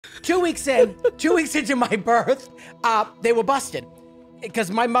2 weeks into my birth, they were busted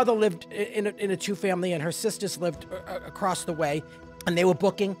because my mother lived in a two-family and her sisters lived across the way, and they were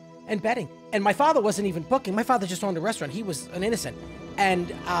booking and betting. And my father wasn't even booking. My father just owned a restaurant. He was an innocent.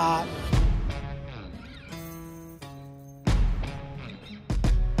 And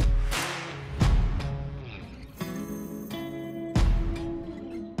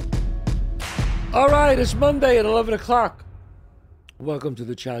all right, it's Monday at 11 o'clock. Welcome to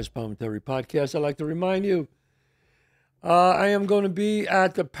the Chazz Palminteri Podcast. I'd like to remind you, I am going to be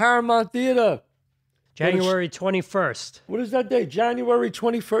at the Paramount Theater. January 21st. What is that date? January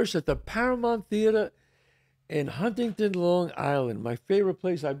 21st at the Paramount Theater in Huntington, Long Island. My favorite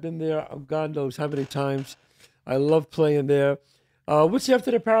place. I've been there, God knows how many times. I love playing there. What's after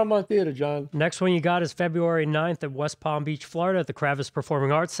the Paramount Theater, John? Next one you got is February 9th at West Palm Beach, Florida at the Kravis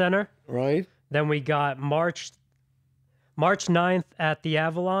Performing Arts Center. Right. Then we got March 9th at the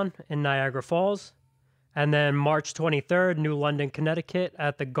Avalon in Niagara Falls. And then March 23rd, New London, Connecticut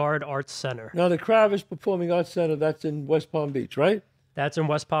at the Guard Arts Center. Now, the Kravis Performing Arts Center, that's in West Palm Beach, right? That's in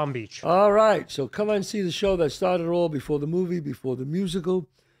West Palm Beach. All right. So come and see the show that started it all, before the movie, before the musical.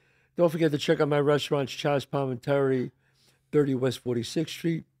 Don't forget to check out my restaurants, Chazz Palminteri, 30 West 46th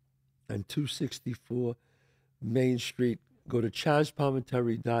Street and 264 Main Street. Go to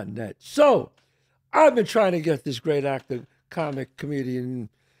chazzpalminteri.net. So, I've been trying to get this great actor, comic, comedian,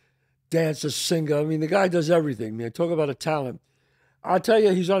 dancer, singer. I mean, the guy does everything, man. Talk about a talent. I'll tell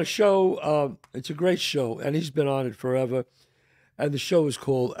you, he's on a show. It's a great show, and he's been on it forever. And the show is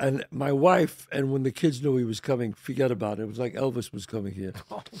called, and my wife, and when the kids knew he was coming, forget about it. It was like Elvis was coming here.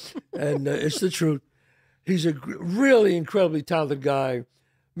 And it's the truth. He's a really incredibly talented guy.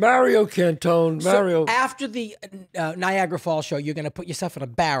 Mario Cantone. Mario. So after the Niagara Falls show, you're going to put yourself in a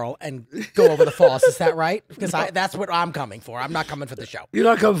barrel and go over the falls. Is that right? Because that's what I'm coming for. I'm not coming for the show. You're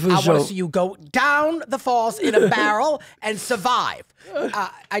not coming for the show. I want to see you go down the falls in a barrel and survive.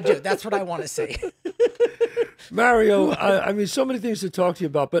 I do. That's what I want to see. Mario, I mean, so many things to talk to you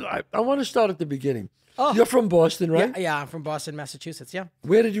about, but I want to start at the beginning. Oh. You're from Boston, right? Yeah, I'm from Boston, Massachusetts, yeah.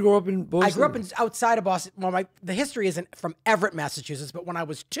 Where did you grow up in Boston? I grew up outside of Boston. Well, the history isn't from Everett, Massachusetts, but when I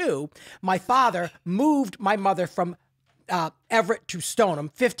was 2, my father moved my mother from Everett to Stoneham,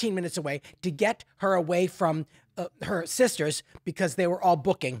 15 minutes away, to get her away from her sisters because they were all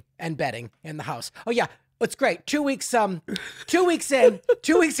booking and betting in the house. Oh, yeah. It's great. 2 weeks into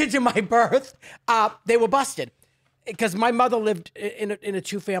my birth, they were busted. Because my mother lived in a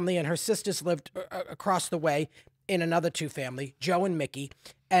two-family and her sisters lived across the way in another two-family, Joe and Mickey,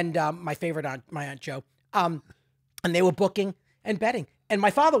 and my favorite aunt, my Aunt Joe. And they were booking and betting. And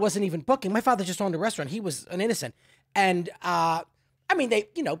my father wasn't even booking. My father just owned a restaurant. He was an innocent. And I mean, they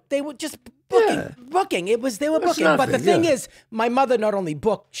were just booking. They were booking. But the thing is, my mother not only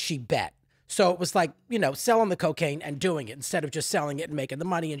booked, she bet. So it was like, selling the cocaine and doing it instead of just selling it and making the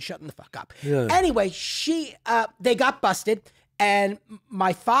money and shutting the fuck up. Yeah. Anyway, they got busted, and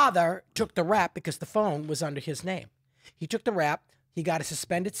my father took the rap because the phone was under his name. He took the rap. He got a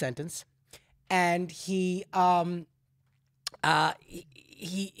suspended sentence, and his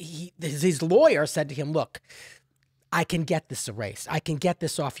lawyer said to him, "Look, I can get this erased. I can get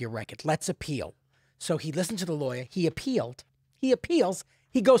this off your record. Let's appeal." So he listened to the lawyer. He appealed. He appeals.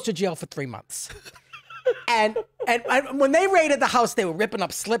 He goes to jail for 3 months. and when they raided the house, they were ripping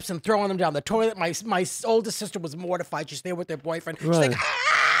up slips and throwing them down the toilet. My oldest sister was mortified. She's there with their boyfriend. She's like,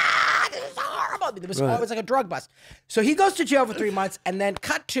 this is horrible. It was like a drug bust. So he goes to jail for 3 months, and then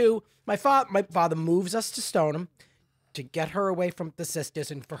cut to my father moves us to Stoneham to get her away from the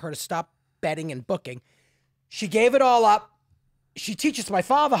sisters and for her to stop betting and booking. She gave it all up. She teaches my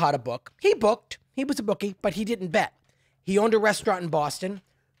father how to book. He booked. He was a bookie, but he didn't bet. He owned a restaurant in Boston.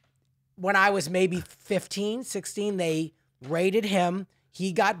 When I was maybe 15, 16, they raided him.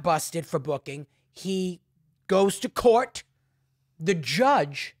 He got busted for booking. He goes to court. The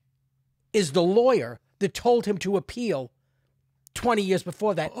judge is the lawyer that told him to appeal 20 years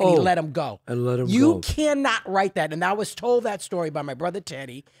before that, and he let him go. And let him go. You cannot write that. And I was told that story by my brother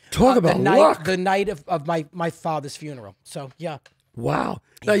Teddy. Talk about luck. The night of my father's funeral. So, yeah. Wow.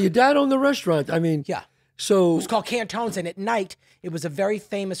 Now, your dad owned the restaurant. I mean... Yeah. So it was called Cantone's, and at night, it was a very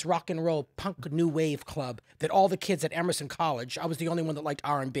famous rock and roll punk new wave club that all the kids at Emerson College, I was the only one that liked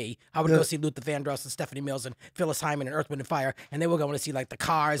R&B. I would go see Luther Vandross and Stephanie Mills and Phyllis Hyman and Earth, Wind & Fire, and they were going to see like the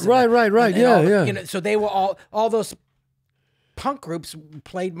Cars. Right. So they were all those punk groups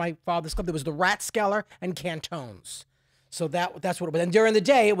played my father's club. There was the Ratskeller and Cantone's. So that's what it was. And during the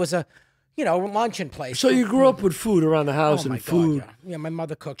day, it was a luncheon place. So you grew up with food around the house Oh my and food. God, yeah. My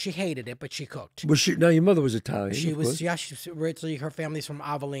mother cooked. She hated it, but she cooked. Was she? Now your mother was Italian. She of was, course. yeah. She's originally her family's from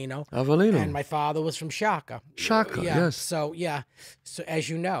Avellino. Avellino. And my father was from Shaka. Shaka, Yeah. yes. So yeah. So as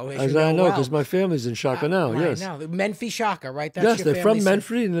you know, As I know, because my family's in Shaka now. Right Yes. now, Menfee Shaka, right? That's Yes, your they're from family's-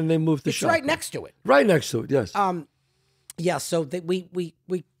 Menfee, and then they moved to It's Shaka. right next to it. Right next to it. Yes. Yeah. So we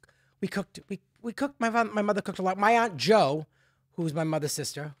cooked. We cooked. My mother cooked a lot. My aunt Jo, who was my mother's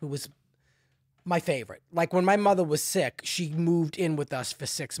sister, who was my favorite. Like when my mother was sick, she moved in with us for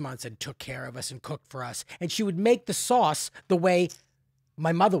 6 months and took care of us and cooked for us. And she would make the sauce the way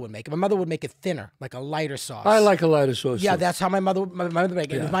my mother would make it. My mother would make it thinner, like a lighter sauce. I like a lighter sauce. Yeah, too. that's how my mother would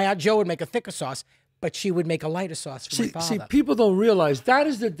make it. Yeah. My aunt Jo would make a thicker sauce, but she would make a lighter sauce for my father. See, people don't realize that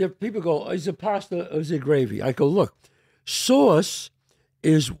is the difference. People go, is it pasta or is it gravy? I go, look, sauce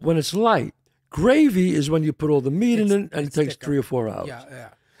is when it's light. Gravy is when you put all the meat in it and it takes thicker. 3 or 4 hours. Yeah.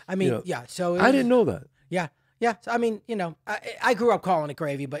 I mean, yeah. So I didn't know that. Yeah. So, I mean, I grew up calling it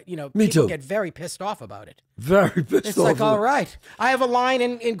gravy, but Me people too. get very pissed off about it. Very pissed It's off. like, of all it. right. I have a line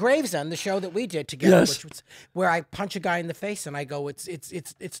in Gravesend, the show that we did together, Yes. which was where I punch a guy in the face and I go,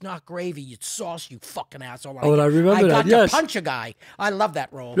 it's not gravy, it's sauce, you fucking asshole. Oh, and I remember I got that, yes. to punch a guy. I love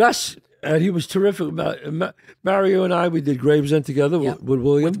that role. Yes, and he was terrific. Mario and I, we did Gravesend together with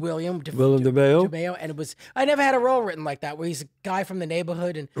William. With William DeMeo. DeMeo, and I never had a role written like that, where he's a guy from the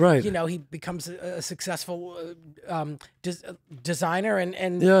neighborhood, and Right. he becomes a successful designer,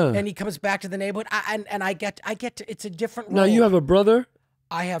 and Yeah. he comes back to the neighborhood, and I get to, it's a different role. Now, you have a brother?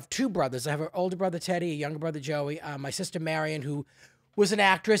 I have 2 brothers. I have an older brother Teddy, a younger brother Joey. My sister Marion, who was an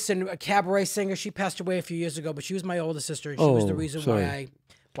actress and a cabaret singer. She passed away a few years ago, but she was my older sister, and she was the Oh, reason sorry.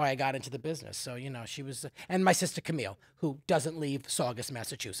 why I got into the business. So, she was, and my sister Camille, who doesn't leave Saugus,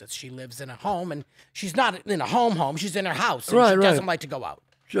 Massachusetts. She lives in a home, and she's not in a home. She's in her house, and Right, she right. doesn't like to go out.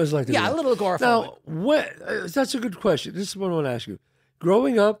 Just like Yeah, a little agoraphobic. Now, that's a good question. This is what I want to ask you.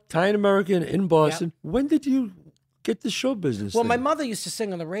 Growing up, Italian American in Boston, when did you get the show business? Well, thing? my mother used to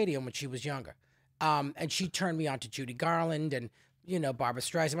sing on the radio when she was younger, and she turned me on to Judy Garland and Barbra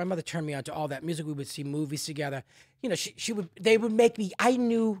Streisand. My mother turned me on to all that music. We would see movies together. They would make me. I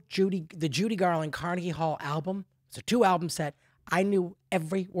knew the Judy Garland Carnegie Hall album. It's a 2-album set. I knew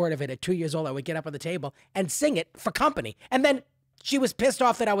every word of it at 2 years old. I would get up on the table and sing it for company, and then she was pissed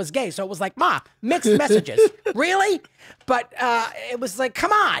off that I was gay. So it was like, Ma, mixed messages. Really? But it was like,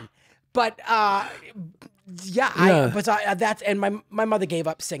 come on. But that's, and my mother gave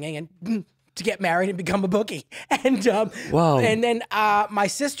up singing and to get married and become a bookie. And Wow. And then my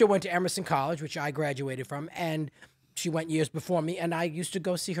sister went to Emerson College, which I graduated from, and she went years before me. And I used to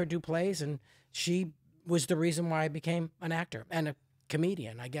go see her do plays, and she was the reason why I became an actor and a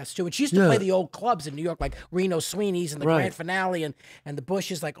comedian, I guess, too. And she used to play the old clubs in New York, like Reno Sweeney's and the Grand Finale and the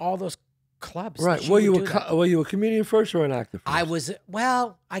Bushes, like all those clubs. Right. She Were would you do that. were you a comedian first or an actor first? I was,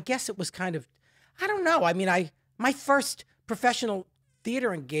 well, I guess it was kind of, I don't know. I mean, my first professional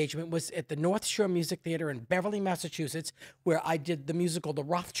theater engagement was at the North Shore Music Theater in Beverly, Massachusetts, where I did the musical The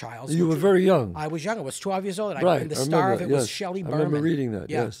Rothschilds. You were very young. I was young. I was 12 years old. And Right, and the I star remember of it that, was yes. Shelley I Berman. remember reading that,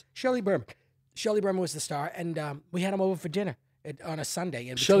 yes. Shelley Berman. Shelley Berman was the star, and we had him over for dinner on a Sunday.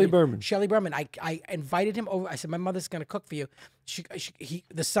 in Shelley between- Berman. Shelley Berman. I invited him over. I said, my mother's going to cook for you.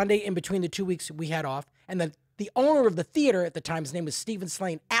 The Sunday in between the 2 weeks we had off, and the owner of the theater at the time, his name was Stephen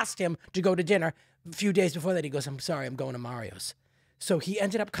Slane, asked him to go to dinner. A few days before that, he goes, I'm sorry, I'm going to Mario's. So he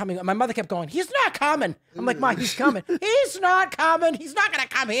ended up coming. My mother kept going, he's not coming. I'm like, Ma, he's coming. He's not coming. He's not going to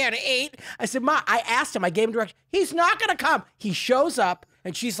come here to eat. I said, Ma, I asked him. I gave him direction. He's not going to come. He shows up,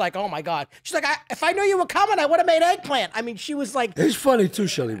 and she's like, oh, my God. She's like, if I knew you were coming, I would have made eggplant. I mean, she was like. He's funny, too,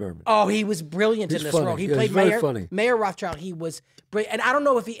 Shelley Berman. Oh, he was brilliant He's in this funny. role. He Yeah, played he's very Mayor, funny. Mayor Rothschild. He was brilliant. And I don't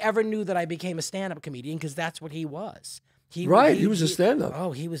know if he ever knew that I became a stand-up comedian, because that's what he was. He was a stand-up.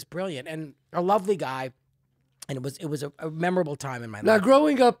 Oh, he was brilliant and a lovely guy. And it was a memorable time in my Now, life.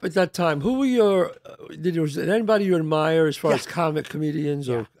 growing up at that time, who were your? Was there anybody you admire as far as comic comedians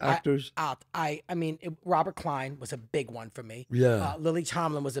or actors? I mean, Robert Klein was a big one for me. Yeah. Lily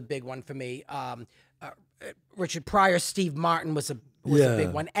Tomlin was a big one for me. Richard Pryor, Steve Martin was a Yeah. big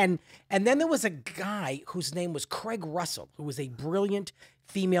one. And then there was a guy whose name was Craig Russell, who was a brilliant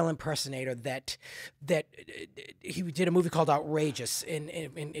female impersonator that he did a movie called Outrageous in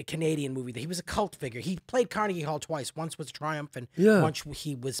a Canadian movie. He was a cult figure. He played Carnegie Hall twice. Once was Triumph, and once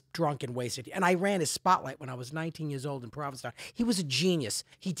he was drunk and wasted. And I ran his spotlight when I was 19 years old in Provincetown. He was a genius.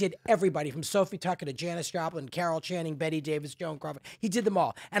 He did everybody from Sophie Tucker to Janis Joplin, Carol Channing, Betty Davis, Joan Crawford. He did them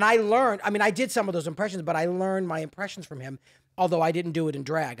all. And I learned, I mean, I did some of those impressions, but I learned my impressions from him although I didn't do it in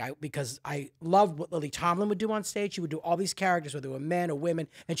drag, because I loved what Lily Tomlin would do on stage. She would do all these characters, whether they were men or women,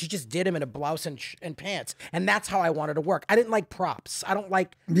 and she just did them in a blouse and pants. And that's how I wanted to work. I didn't like props. I don't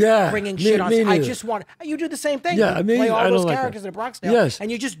like bringing shit on stage. I just want, you do the same thing. Yeah, you play all those characters in the Bronx now,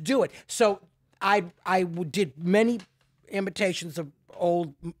 and you just do it. So I did many imitations of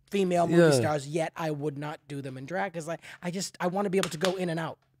old female movie stars, yet I would not do them in drag because I want to be able to go in and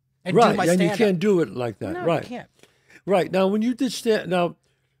out and do my stand-up. And you can't do it like that. No, right. you can't. Right. Now, when you did now,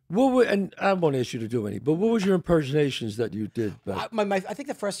 what were, and I won't ask you to do any, but what was your impersonations that you did? I think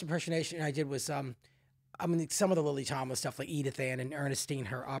the first impersonation I did was, I mean, some of the Lily Tomlin stuff, like Edith Ann and Ernestine,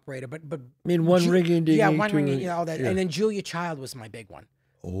 her operator, but I mean, one ringing, dinging, yeah, one ringing, all that, and then Julia Child was my big one.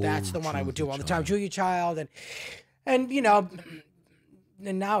 Oh, that's the one I would do all the time. Julia Child, and you know,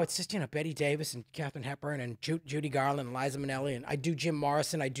 and now it's just Betty Davis and Katharine Hepburn and Judy Garland and Liza Minnelli, and I do Jim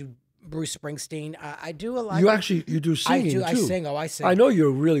Morrison, I do Bruce Springsteen. I do a lot. You do singing too. I sing. Oh, I sing. I know you're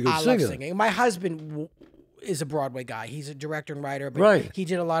a really good singer. I love singing. My husband is a Broadway guy. He's a director and writer, but he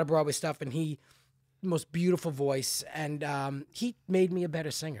did a lot of Broadway stuff, and he most beautiful voice, and he made me a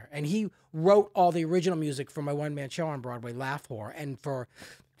better singer. And he wrote all the original music for my one-man show on Broadway, Laugh Whore, and for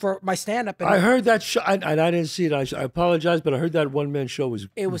my stand-up. I heard that show, and I didn't see it. I apologize, but I heard that one-man show was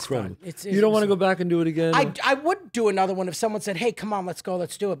incredible. Fun. You don't want to go back and do it again? I would do another one if someone said, hey, come on, let's go,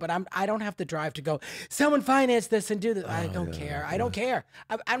 let's do it. But I don't have to drive to go, someone finance this and do this. I don't care. I don't care.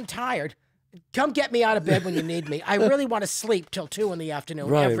 I'm tired. Come get me out of bed when you need me. I really want to sleep till 2 in the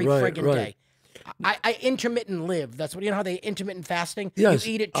afternoon every friggin' day. I intermittent live. That's what, how they intermittent fasting? Yes,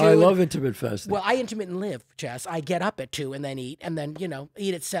 you eat at 2. I love intermittent fasting. Well, I intermittent live, Chazz. I get up at 2 and then eat, and then,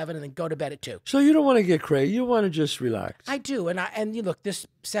 eat at 7 and then go to bed at 2. So you don't want to get crazy. You want to just relax. I do. And you look, this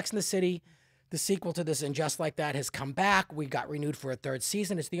Sex and the City, the sequel to this, and Just Like That has come back. We got renewed for a 3rd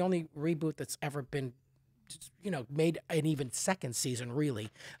season. It's the only reboot that's ever been made an even 2nd season, really.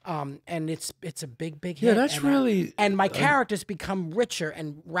 And it's a big hit. Yeah, that's really... And my characters become richer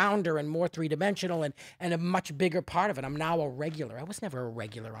and rounder and more 3-dimensional and a much bigger part of it. I'm now a regular. I was never a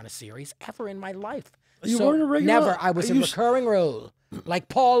regular on a series, ever in my life. You weren't a regular? Never. I was a recurring role, like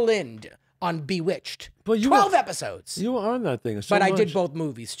Paul Lynde on Bewitched. But 12 episodes. You were on that thing but I did both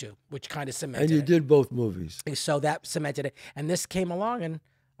movies, too, which kind of cemented it. And you did both movies. So that cemented it. And this came along, and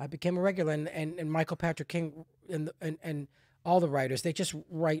I became a regular, and Michael Patrick King and all the writers, they just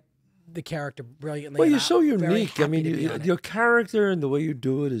write the character brilliantly. Well, you're so unique. I mean, your character and the way you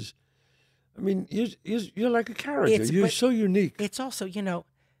do it is, I mean, you're like a character. You're so unique. It's also,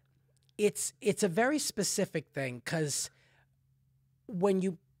 it's a very specific thing, because when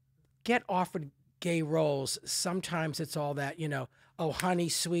you get offered gay roles, sometimes it's all that, oh, honey,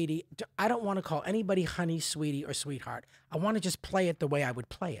 sweetie. I don't want to call anybody honey, sweetie, or sweetheart. I want to just play it the way I would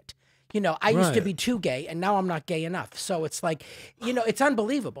play it. I used to be too gay, and now I'm not gay enough. So it's like, it's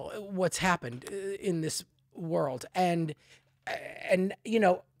unbelievable what's happened in this world. And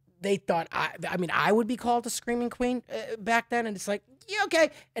they thought, I would be called a screaming queen back then. And it's like, yeah, okay.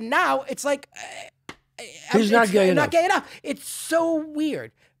 And now it's like, he's not gay enough. Not gay enough. It's so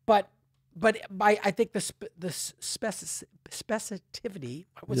weird. But I think the specificity,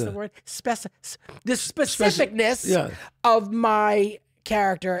 what's the word? The specificness of my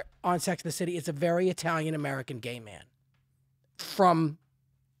character on Sex and the City is a very Italian-American gay man from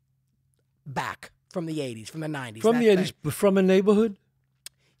the 80s, from the 90s. From the 80s, from a neighborhood?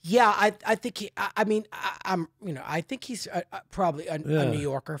 Yeah, I think I think he's probably a New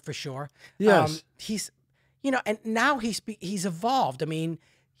Yorker for sure. Yes. He's, and now he's evolved. I mean,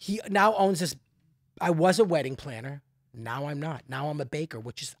 he now owns this. I was a wedding planner. Now I'm not. Now I'm a baker,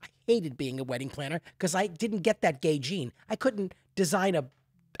 which is, I hated being a wedding planner because I didn't get that gay gene. I couldn't design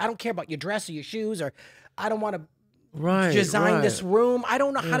I don't care about your dress or your shoes, or I don't want to design this room. I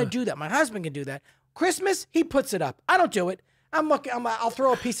don't know how to do that. My husband can do that. Christmas, he puts it up. I don't do it. I'll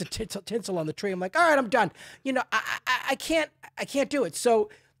throw a piece of tinsel on the tree. I'm like, all right, I'm done. I can't do it.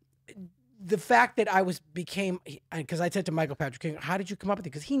 So the fact that because I said to Michael Patrick King, how did you come up with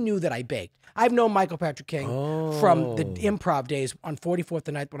it? Because he knew that I baked. I've known Michael Patrick King from the improv days on 44th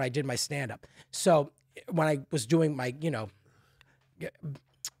and 9th when I did my stand-up. So when I was doing my,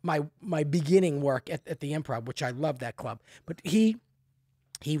 my beginning work at the improv, which I love that club, but he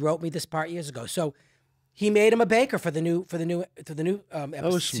wrote me this part years ago. So he made him a baker for the new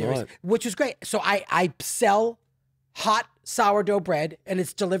episode series, which was great. So I sell hot sourdough bread, and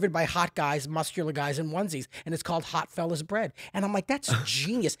it's delivered by hot guys, muscular guys in onesies, and it's called Hot Fellas Bread. And I'm like, that's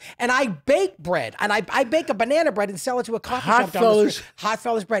genius. And I bake bread, and I bake a banana bread and sell it to a coffee shop down the street. Hot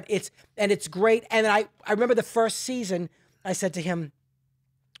Fellas Bread. It's great. And I remember the first season, I said to him,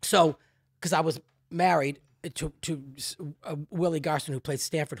 so, because I was married, Willie Garson, who played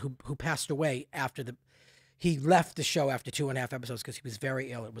Stanford, who passed away after he left the show after 2.5 episodes because he was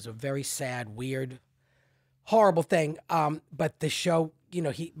very ill. It was a very sad, weird, horrible thing. But the show,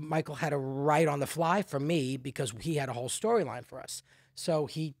 Michael had to write on the fly for me because he had a whole storyline for us. So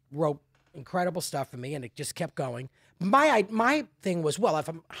he wrote incredible stuff for me, and it just kept going. My thing was, well, if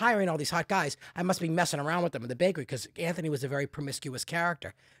I'm hiring all these hot guys, I must be messing around with them in the bakery because Anthony was a very promiscuous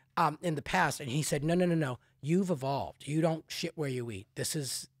character in the past. And he said, no, you've evolved. You don't shit where you eat. This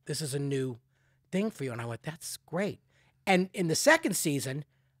is a new thing for you. And I went, that's great. And in the second season,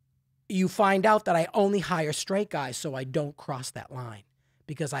 you find out that I only hire straight guys so I don't cross that line.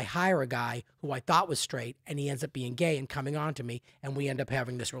 Because I hire a guy who I thought was straight, and he ends up being gay and coming on to me, and we end up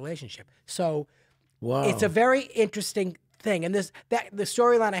having this relationship. So wow. It's a very interesting thing. And the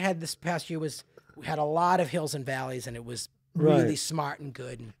storyline I had this past year we had a lot of hills and valleys, and it was really smart and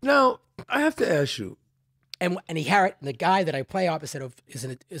good. Now, I have to ask you. And the guy that I play opposite of is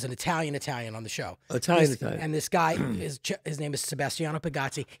an Italian on the show. Italian. And this guy, his name is Sebastiano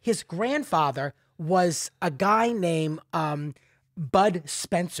Pagazzi. His grandfather was a guy named Bud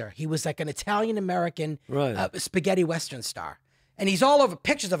Spencer. He was like an Italian-American spaghetti Western star. And he's all over,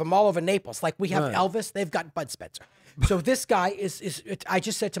 pictures of him all over Naples. Like we have Elvis, they've got Bud Spencer. So this guy I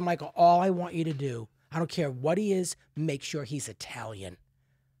just said to Michael, all I want you to do, I don't care what he is, make sure he's Italian.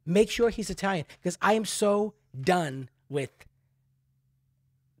 Make sure he's Italian. Because I am so done with,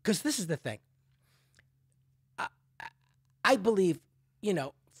 because this is the thing. I believe,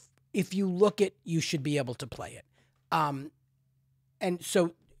 if you look it, you should be able to play it. And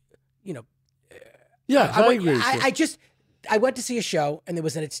so, yeah, I agree. I went to see a show, and there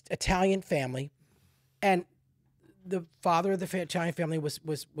was an Italian family, and the father of the Italian family was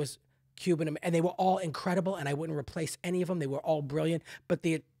Cuban, and they were all incredible, and I wouldn't replace any of them. They were all brilliant, but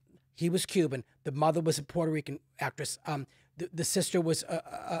he was Cuban. The mother was a Puerto Rican actress. The sister was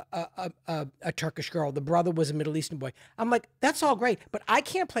a Turkish girl. The brother was a Middle Eastern boy. I'm like, that's all great, but I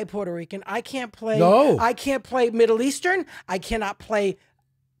can't play Puerto Rican. I can't play. No. I can't play Middle Eastern. I cannot play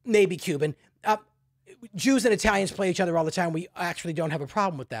maybe Cuban. Jews and Italians play each other all the time. We actually don't have a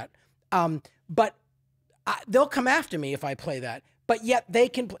problem with that. But they'll come after me if I play that. But yet they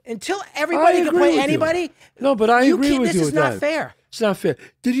can until everybody can play anybody. No, but I agree with you. This is not fair. It's not fair.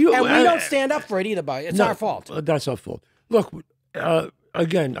 Did you? And we don't stand up for it either, buddy. It's our fault. That's our fault. Look,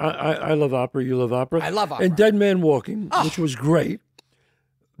 again, I love opera. You love opera. I love opera. And Dead Man Walking, which was great.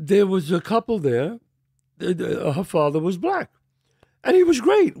 There was a couple there. Her father was black, and he was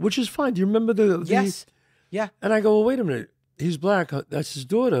great, which is fine. Do you remember the? Yes. Yeah. And I go, well, wait a minute. He's black. That's his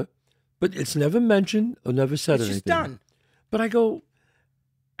daughter, but it's never mentioned or never said anything. It's just done. But I go,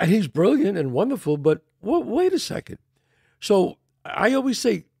 and he's brilliant and wonderful. But wait a second. So I always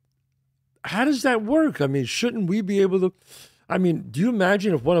say, how does that work? I mean, shouldn't we be able to? I mean, do you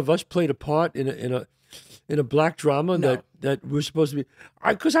imagine if one of us played a part in a black drama that we're supposed to be?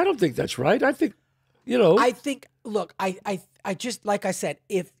 Because I don't think that's right. I think, I think. Look, I just like I said,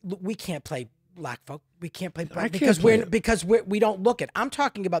 if we can't play black folk, we can't play black because we don't look it. I'm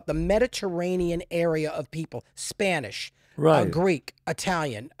talking about the Mediterranean area of people, Spanish, Greek,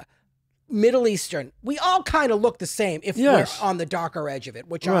 Italian. Middle Eastern, we all kind of look the same if we're on the darker edge of it,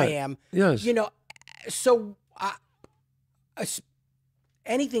 which I am. Yes. So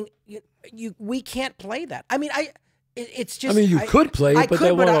anything we can't play that. I mean, it's just. I mean, you could play it, but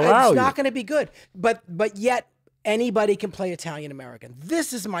they won't allow you. It's not going to be good. But yet anybody can play Italian American.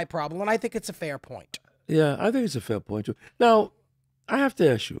 This is my problem, and I think it's a fair point. Yeah, I think it's a fair point too. Now, I have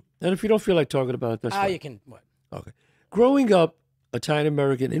to ask you, and if you don't feel like talking about it, that's fine. You can what? Okay. Growing up Italian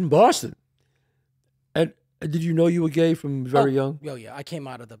American in Boston. And did you know you were gay from very young? Oh, yeah. I came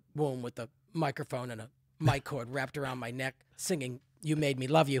out of the womb with a microphone and a mic cord wrapped around my neck singing, "You Made Me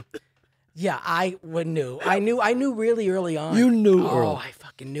Love You." Yeah, I knew. I knew really early on. You knew early. Oh, I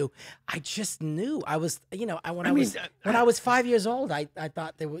fucking knew. I just knew. I was, when I was 5 years old, I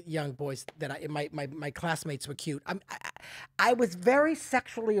thought there were young boys that my classmates were cute. I was very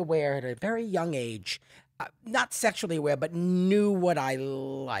sexually aware at a very young age. Not sexually aware, but knew what I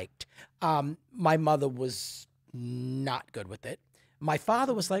liked. My mother was not good with it. My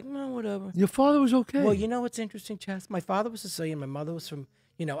father was like, no, whatever. Your father was okay. Well, you know what's interesting, Chazz? My father was Sicilian. My mother was from,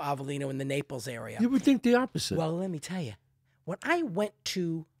 Avellino in the Naples area. You would think the opposite. Well, let me tell you. When I went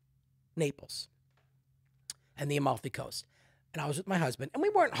to Naples and the Amalfi Coast, and I was with my husband, and we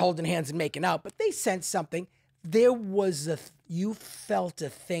weren't holding hands and making out, but they sensed something. There was you felt a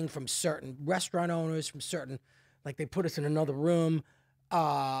thing from certain restaurant owners, from certain, like they put us in another room.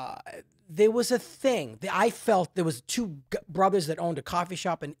 There was a thing. I felt there was two brothers that owned a coffee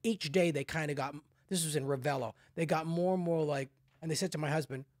shop, and each day they This was in Ravello. They got more and more like, and they said to my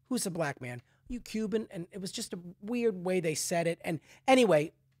husband, "Who's the black man? You Cuban?" And it was just a weird way they said it. And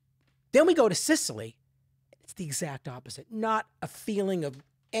anyway, then we go to Sicily. It's the exact opposite. Not a feeling of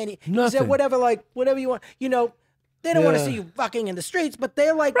any. Nothing. Said whatever, like whatever you want. You know, they don't want to see you fucking in the streets, but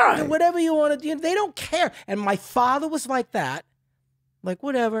they're like, Right. whatever you want to do. They don't care. And my father was like that, like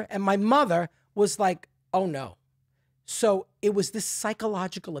whatever. And my mother was like, oh no. So it was this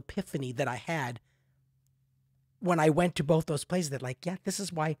psychological epiphany that I had when I went to both those places. That like, yeah, this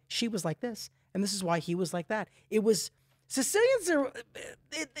is why she was like this, and this is why he was like that. It was Sicilians are.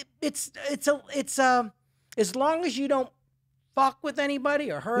 It's as long as you don't fuck with anybody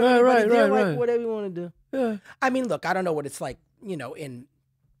or hurt anybody, they're like whatever you want to do. Yeah. I mean, look, I don't know what it's like, you know, in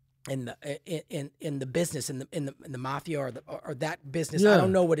the business, in the mafia or that business. Yeah. I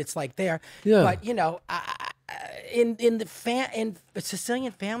don't know what it's like there. Yeah. But you know, in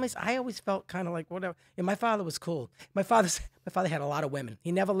Sicilian families, I always felt kind of like whatever. And my father was cool. My father had a lot of women.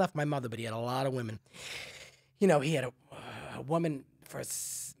 He never left my mother, but he had a lot of women. You know, he had a woman for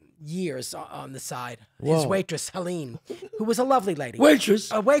years on the side. Whoa. His waitress, Helene, who was a lovely lady.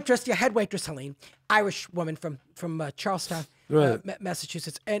 Waitress? A waitress, yeah, head waitress, Helene. Irish woman from Charlestown, Right.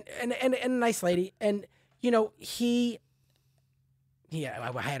 Massachusetts. And a nice lady. And, you know, I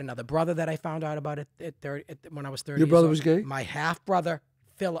had another brother that I found out about when I was 30 Your brother years was old. gay? My half-brother,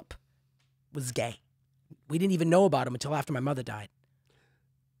 Philip, was gay. We didn't even know about him until after my mother died.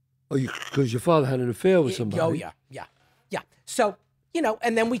 Oh, because your father had an affair with somebody. Oh, yeah. So, you know,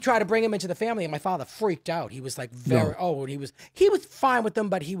 and then we tried to bring him into the family, and my father freaked out. He was like he was fine with them,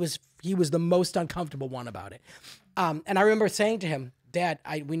 but he was the most uncomfortable one about it. And I remember saying to him, "Dad,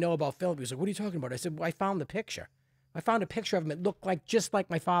 we know about Philip." He was like, "What are you talking about?" I said, "Well, I found the picture. I found a picture of him. It looked like just like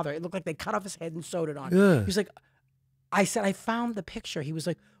my father. It looked like they cut off his head and sewed it on." Yeah. He was like, I said, "I found the picture." He was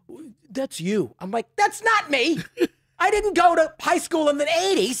like, "That's you." I'm like, "That's not me. I didn't go to high school in the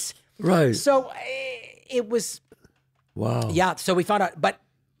 80s. Right. So it was, Wow. yeah. So we found out,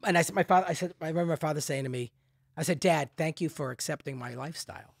 and I remember my father saying to me, I said, "Dad, thank you for accepting my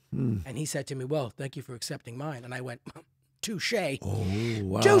lifestyle." And he said to me, "Well, thank you for accepting mine." And I went, "Touche." Oh,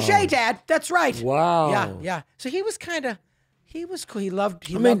 wow. Touche, Dad. That's right. Wow. Yeah. So he was cool. He loved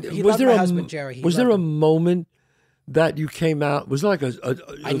my husband, Jerry. Was there a moment that you came out? Was it like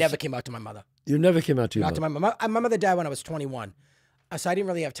I never came out to my mother. You never came out to your Not to mother? my mother. My mother died when I was 21. So I didn't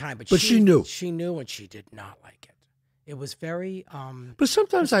really have time. But she knew. She knew, and she did not like it. It was very... But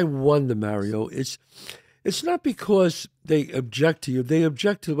sometimes I wonder, Mario, it's not because they object to you. They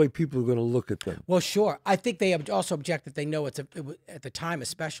object to the way people are going to look at them. Well, sure. I think they also object that they know at the time,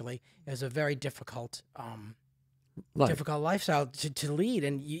 especially, it was a very difficult lifestyle to lead,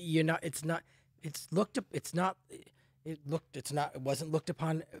 and it wasn't looked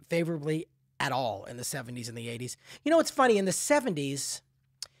upon favorably at all in the 70s and the 80s. You know, it's funny, in the 70s,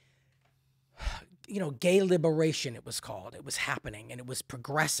 you know, gay liberation, it was called. It was happening and it was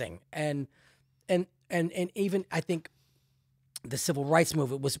progressing. And even I think the civil rights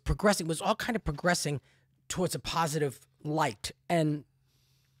movement was progressing, was all kind of progressing towards a positive light. And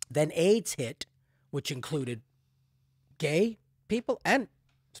then AIDS hit, which included gay people and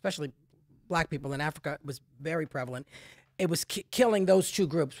especially black people in Africa. It was very prevalent. It was killing those two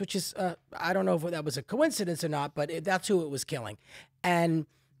groups, which is, I don't know if that was a coincidence or not, but that's who it was killing. And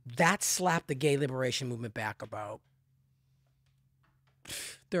that slapped the gay liberation movement back about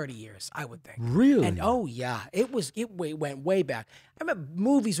 30 years, I would think. Really? And oh yeah, it went way back. I remember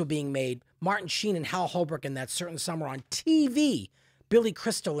movies were being made. Martin Sheen and Hal Holbrook in That Certain Summer on TV. Billy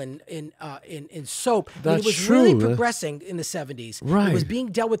Crystal in Soap. That's it was true. really progressing in the 70s. Right. It was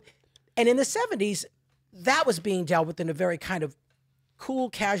being dealt with, and in the 70s, that was being dealt with in a very kind of cool,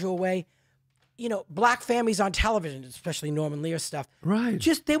 casual way. You know, black families on television, especially Norman Lear stuff. Right.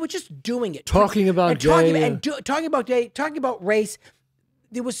 They were just doing it. Talking about gay. Talking about race.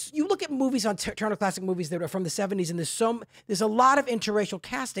 You look at movies on Turner Classic Movies that are from the 70s, and there's a lot of interracial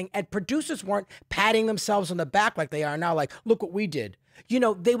casting, and producers weren't patting themselves on the back like they are now, like, look what we did. You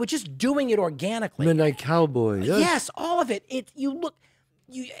know, they were just doing it organically. Midnight Cowboy. Yeah. Yes, all of it.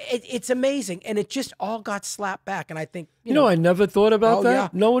 It's amazing, and it just all got slapped back. And I think You know, I never thought about that. yeah.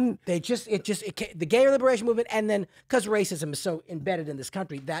 No one. the gay liberation movement, and then because racism is so embedded in this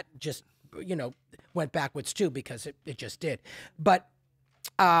country, that just went backwards too, because it just did. But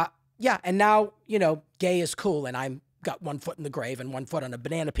yeah, and now gay is cool, and I'm got one foot in the grave and one foot on a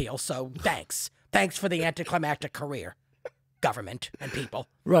banana peel. So thanks for the anticlimactic career, government and people.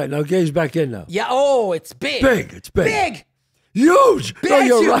 Right now, gay's back in now. Yeah. Oh, it's big. Big. It's big. Big. Huge. No, It's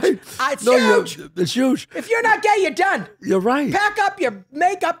you're huge. right. It's no, huge. It's huge. If you're not gay, you're done. You're right. Pack up your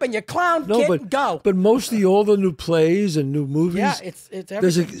makeup and your clown kit and go. But mostly all the new plays and new movies. Yeah, it's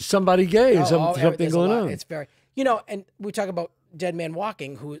everything. There's somebody gay and something there's going a lot. on. It's very, and we talk about Dead Man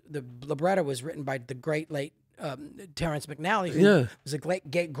Walking, who the libretto was written by the great late Terrence McNally, who was a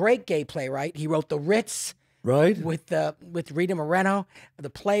great gay playwright. He wrote The Ritz, right, with Rita Moreno, the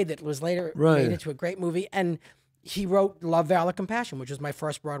play that was later made into a great movie, and he wrote Love, Valor, Compassion, which was my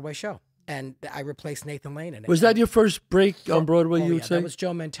first Broadway show, and I replaced Nathan Lane in it. Was that your first break on Broadway? You would say that was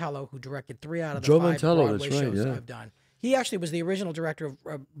Joe Mantello, who directed 3 out of the 5 Broadway shows I've done. He actually was the original director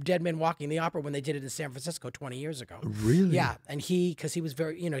of Dead Men Walking, the opera, when they did it in San Francisco 20 years ago. Really? Yeah, and because he was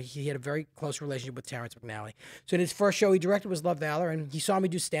very, he had a very close relationship with Terrence McNally. So in his first show he directed was Love, Valor, and he saw me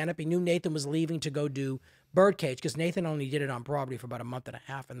do stand-up. He knew Nathan was leaving to go do Birdcage, because Nathan only did it on Broadway for about a month and a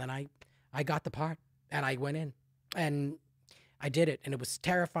half, and then I got the part, and I went in, and I did it, and it was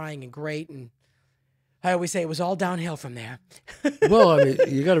terrifying and great, and I always say it was all downhill from there. Well, I mean,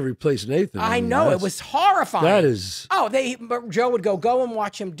 you got to replace Nathan. I know, it was horrifying. That is. Oh, Joe would go and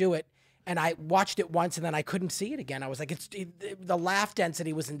watch him do it, and I watched it once, and then I couldn't see it again. I was like, the laugh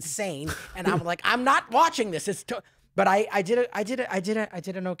density was insane, and I'm like, I'm not watching this. But I did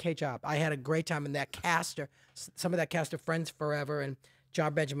an okay job. I had a great time in that cast, or some of that cast of Friends Forever, and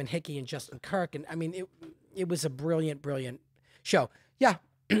John Benjamin Hickey and Justin Kirk, and I mean, it was a brilliant show. Yeah,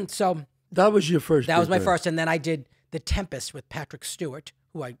 so. That was your first. That was my first, and then I did The Tempest with Patrick Stewart,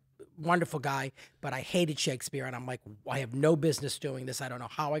 wonderful guy, but I hated Shakespeare, and I'm like, I have no business doing this. I don't know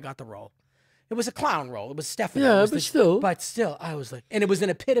how I got the role. It was a clown role. It was Stephanie. Yeah, but still, I was like, and it was in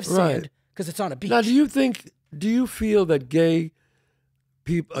a pit of sand because it's on a beach. Now, do you feel that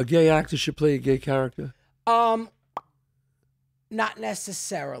a gay actor should play a gay character? Not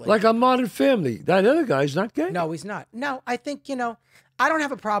necessarily. Like on Modern Family, that other guy's not gay. No, he's not. No, I think I don't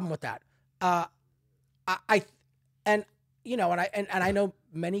have a problem with that. I know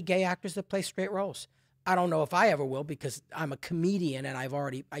many gay actors that play straight roles. I don't know if I ever will, because I'm a comedian,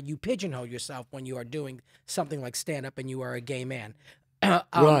 and you pigeonhole yourself when you are doing something like stand up and you are a gay man.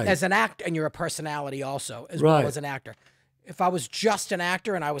 As an actor, and you're a personality also, as well as an actor. If I was just an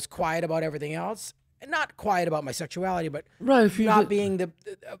actor and I was quiet about everything else, and not quiet about my sexuality, but not being the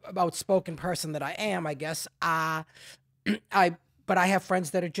outspoken person that I am, I guess, but I have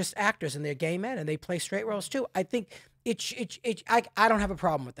friends that are just actors, and they're gay men, and they play straight roles too. I think I don't have a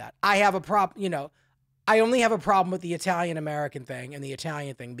problem with that. I have a problem, I only have a problem with the Italian-American thing and the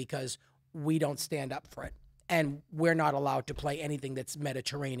Italian thing, because we don't stand up for it. And we're not allowed to play anything that's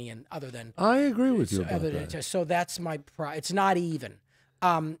Mediterranean other than... I agree with you about that. So that's my... It's not even.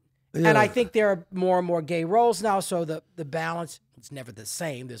 And I think there are more and more gay roles now, so the balance, it's never the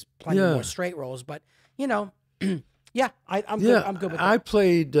same. There's plenty more straight roles, but, yeah, I'm good with that. I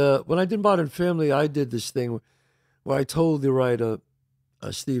played, when I did Modern Family, I did this thing where I told the writer,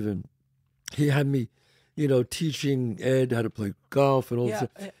 Stephen, he had me, teaching Ed how to play golf and all this.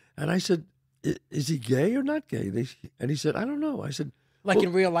 And I said, is he gay or not gay? And he said, I don't know. I said,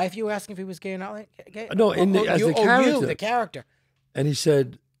 in real life, you were asking if he was gay or not gay? No, as the character. You, the character. And he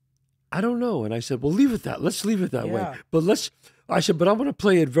said, I don't know. And I said, well, leave it that. Let's leave it that way. But I said, but I'm going to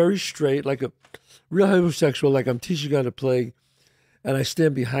play it very straight, like a real homosexual, like I'm teaching how to play. And I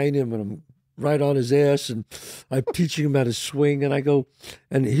stand behind him, and I'm right on his ass, and I'm teaching him how to swing. And I go,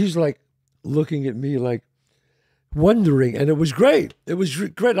 and he's like looking at me like wondering. And it was great. It was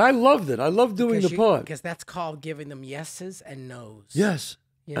great. I loved it. I loved doing the part. Because that's called giving them yeses and nos. Yes.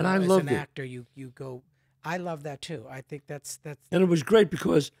 And I loved it. As an actor, you go, I love that too. I think that's. And it was great,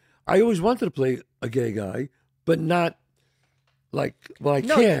 because I always wanted to play a gay guy, but not like, well, I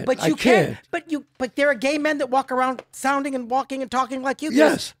can't. But you can't. But there are gay men that walk around sounding and walking and talking like you.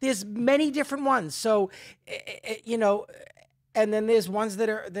 There's many different ones. So, and then there's ones that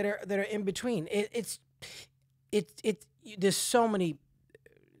are in between. There's so many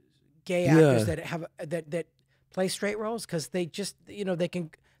gay actors that play straight roles, because they just, they can,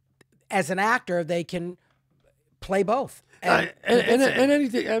 as an actor, they can play both. And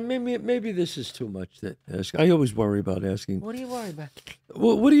anything, and maybe this is too much to ask. I always worry about asking. What do you worry about?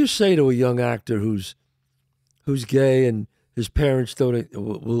 What do you say to a young actor who's gay, and his parents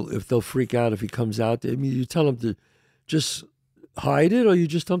will if they'll freak out if he comes out? I mean, you tell them to just hide it, or you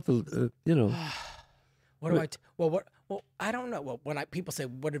just tell them to, What do I? Well, I don't know. Well, when people say,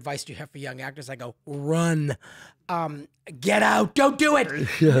 "What advice do you have for young actors?" I go, "Run, get out, don't do it."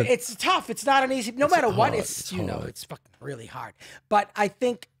 Yeah. It's tough. It's not an easy. No matter what, it's it's fucking really hard. But I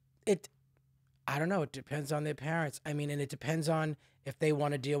think I don't know. It depends on their parents. I mean, and it depends on if they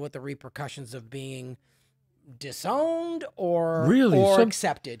want to deal with the repercussions of being disowned or Really?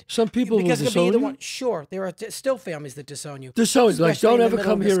 accepted. Some people will because it could be disown either you? one. Sure, there are still families that disown you. Disown, like, especially don't in the ever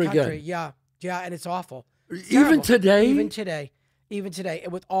middle come of this here country. again. Yeah, and it's awful. It's Even terrible. today? Even today,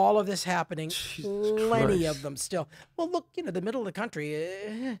 and with all of this happening, plenty Christ. of them still. Well, look, the middle of the country.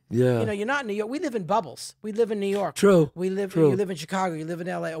 Yeah. You're not in New York. We live in bubbles. We live in New York. True. You live in Chicago. You live in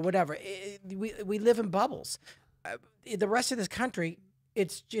LA or whatever. We live in bubbles. The rest of this country,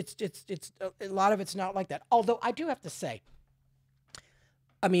 it's a lot of it's not like that. Although I do have to say,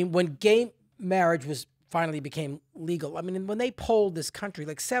 I mean, when gay marriage finally became legal, I mean, when they polled this country,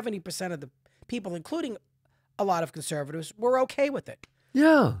 like 70% of the people, including a lot of conservatives, were okay with it.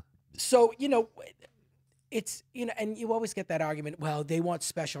 Yeah. So, it's, and you always get that argument, well, they want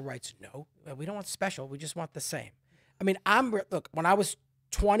special rights. No, we don't want special. We just want the same. I mean, look, when I was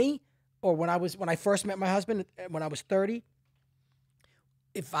 20 or when I first met my husband, when I was 30,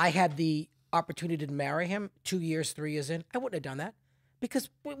 if I had the opportunity to marry him 2 years, 3 years in, I wouldn't have done that because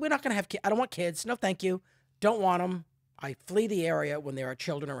we're not going to have kids. I don't want kids. No, thank you. Don't want them. I flee the area when there are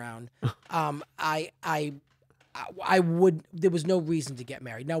children around. There was no reason to get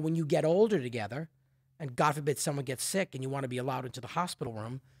married. Now, when you get older together, and God forbid someone gets sick and you want to be allowed into the hospital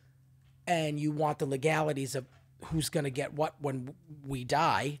room, and you want the legalities of who's going to get what when we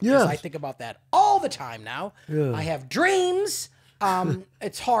die, because I think about that all the time now. Yeah. I have dreams.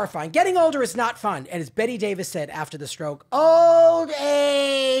 It's horrifying. Getting older is not fun. And as Betty Davis said after the stroke, old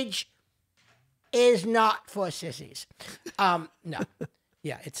age is not for sissies. No.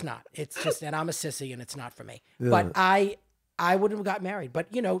 Yeah, it's not. It's just, and I'm a sissy, and it's not for me. Yeah. But I wouldn't have got married.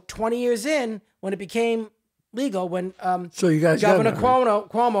 But 20 years in, when it became legal, when So you guys got Governor married.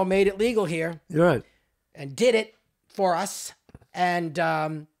 Cuomo made it legal here You're right. and did it for us, and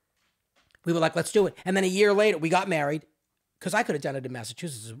we were like, let's do it. And then a year later, we got married because I could have done it in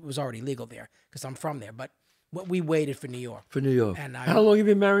Massachusetts. It was already legal there because I'm from there. But we waited for New York. For New York. And How long have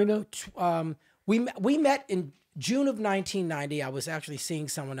you been married now? We met in June of 1990. I was actually seeing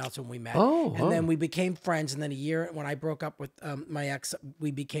someone else when we met. And then we became friends. And then a year, when I broke up with my ex,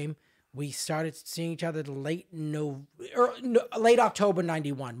 we started seeing each other late October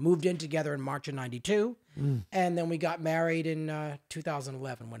 91. Moved in together in March of 92. And then we got married in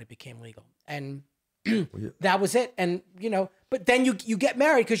 2011 when it became legal. And that was it. And, but then you get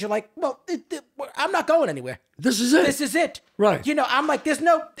married because you're like, well, I'm not going anywhere. This is it. This is it. Right. I'm like,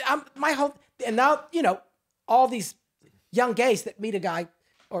 and now, all these young gays that meet a guy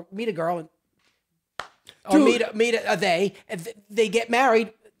or meet a girl or they get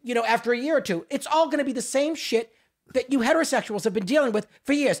married, after a year or two. It's all going to be the same shit that you heterosexuals have been dealing with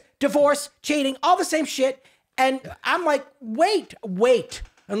for years. Divorce, cheating, all the same shit. And I'm like, wait.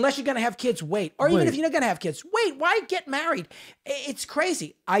 Unless you're going to have kids, wait. Or even if you're not going to have kids, wait. Why get married? It's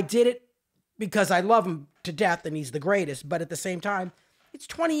crazy. I did it because I love him to death and he's the greatest. But at the same time, it's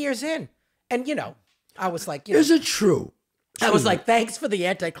 20 years in. And, I was like, Is it true? I was like, thanks for the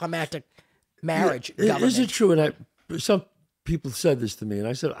anticlimactic marriage government. Is it true? And some people said this to me, and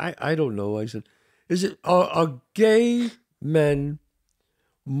I said, I don't know. I said, are gay men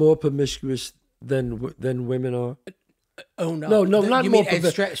more promiscuous than women are? Oh, no. No, not You more mean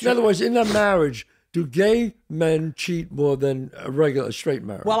promiscuous. In other words, in a marriage, do gay men cheat more than a regular straight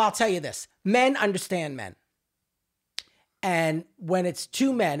marriage? Well, I'll tell you this. Men understand men. And when it's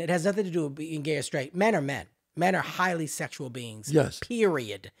two men, it has nothing to do with being gay or straight. Men are men. Men are highly sexual beings. Yes.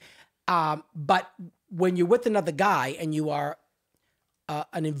 Period. But when you're with another guy and you are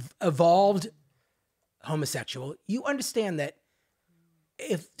an evolved homosexual, you understand that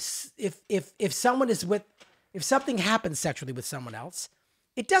if something happens sexually with someone else,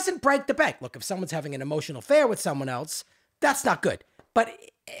 it doesn't break the bank. Look, if someone's having an emotional affair with someone else, that's not good. But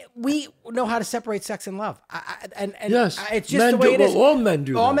we know how to separate sex and love. Yes. It's just the way it is. All men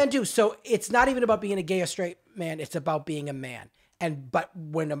do. All men do. So it's not even about being a gay or straight man. It's about being a man. But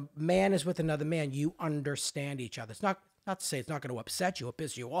when a man is with another man, you understand each other. It's not to say it's not going to upset you or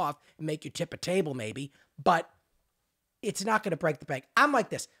piss you off and make you tip a table maybe, but it's not going to break the bank. I'm like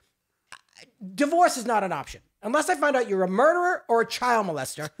this. Divorce is not an option. Unless I find out you're a murderer or a child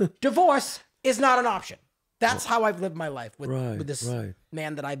molester, divorce is not an option. That's how I've lived my life with this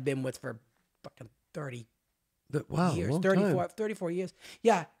man that I've been with for fucking 30 years. 34 years.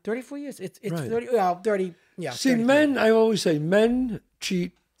 Yeah, 34 years. It's 30, yeah. See, men, I always say, men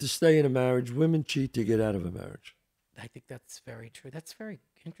cheat to stay in a marriage. Women cheat to get out of a marriage. I think that's very true. That's very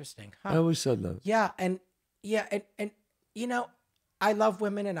interesting. Huh? I always said that. Yeah, and I love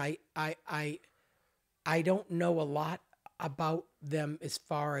women, and I don't know a lot about them as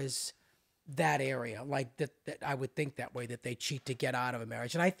far as that area, like that I would think that way, that they cheat to get out of a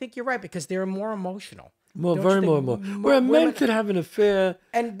marriage. And I think you're right, because they're more emotional. More, Don't you very think more and more. Where men women- could have an affair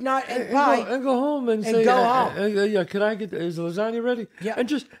and not and, and, why? go home and, And say, go home. yeah, can I get, is the lasagna ready? Yeah.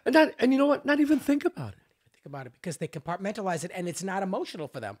 And you know what? Not even think about it. Think about it, because they compartmentalize it, and it's not emotional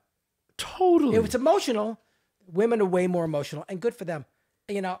for them. Totally. If it's emotional, women are way more emotional, and good for them.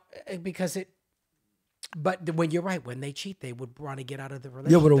 You know, because it. But when you're right, when they cheat, they would want to get out of the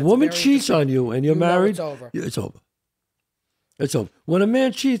relationship. Yeah, when a That's woman very cheats interesting. on you and you're You know married, it's over. yeah, it's over. It's over. When a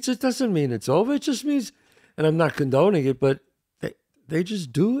man cheats, it doesn't mean it's over. It just means, and I'm not condoning it, but they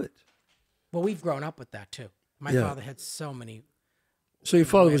just do it. Well, we've grown up with that too. My Yeah. father had so many. So your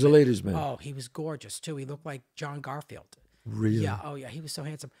father was a ladies' man. Oh, he was gorgeous too. He looked like John Garfield. Really? Yeah. Oh, yeah. He was so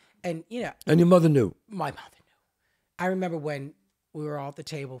handsome. And you know, And your mother knew. my mother knew. I remember when we were all at the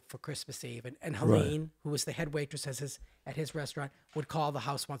table for Christmas Eve, and Helene, who was the head waitress at his restaurant, would call the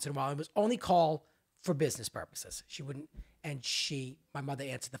house once in a while. It was only call for business purposes. She wouldn't, and my mother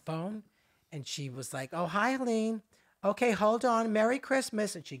answered the phone, and she was like, "Oh, hi, Helene. Okay, hold on. Merry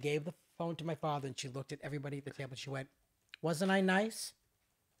Christmas." And she gave the phone to my father, and she looked at everybody at the table. And she went, "Wasn't I nice?"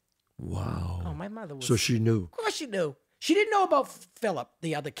 Wow. Oh, my mother was. So she knew. Of course she knew. She didn't know about Philip,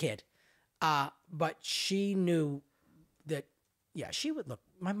 the other kid. But she knew that, yeah, she would look.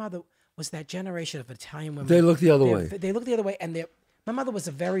 My mother was that generation of Italian women. They look the other way. They look the other way. And my mother was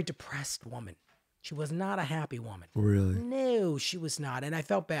a very depressed woman. She was not a happy woman. Really? No, she was not. And I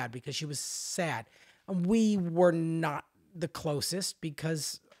felt bad because she was sad. And we were not the closest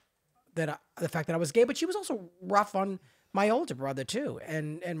because the fact that I was gay. But she was also rough on my older brother too,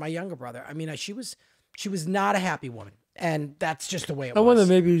 and my younger brother. I mean, she was not a happy woman, and that's just the way it I was. wonder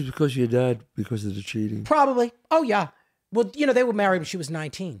maybe it was because of your dad, because of the cheating. Probably. Oh yeah. Well, you know, they were married when she was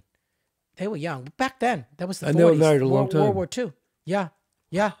 19. They were young back then. That was the 40s. And they were married a long time. World War II. Yeah,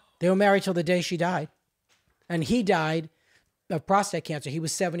 yeah. They were married till the day she died, and he died of prostate cancer. He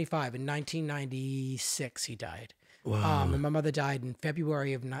was 75 in 1996. He died. Wow. And my mother died in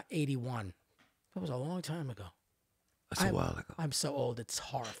February of 81. That was a long time ago. That's a while ago. I'm so old. It's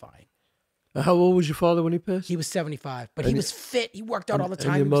horrifying. How old was your father when he passed? He was 75, but he was fit. He worked out all the and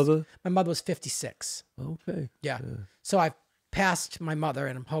time. your mother? My mother was 56. Okay. Yeah. So I've passed my mother,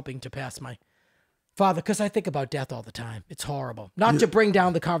 and I'm hoping to pass my father, because I think about death all the time. It's horrible. Not to bring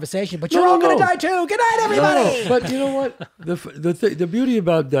down the conversation, but you're all going to die too. Good night, everybody. No, but you know what? The beauty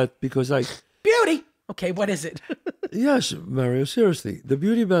about that, because Beauty. Okay, what is it? yes, Mario, seriously, the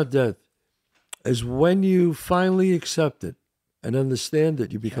beauty about death is when you finally accept it and understand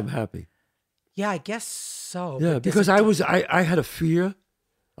it, you become happy. Yeah, I guess so. Yeah, but because I had a fear.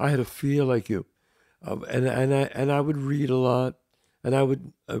 I had a fear like you. And I would read a lot, and I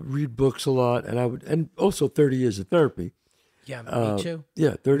would read books a lot, and also 30 years of therapy. Yeah, me too.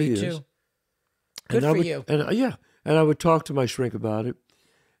 Yeah, 30 Me years. too. Good And for you. And and I would talk to my shrink about it,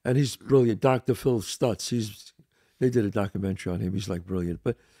 and he's brilliant. Dr. Phil Stutz. They did a documentary on him. He's like brilliant.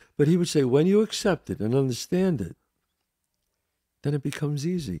 But he would say, when you accept it and understand it, then it becomes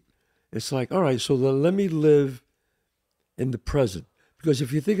easy. It's like, all right, so let me live in the present. Because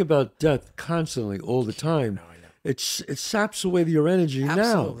if you think about death constantly, all the time, it saps away your energy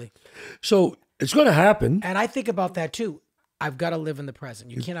Absolutely. now. So it's going to happen. And I think about that too. I've got to live in the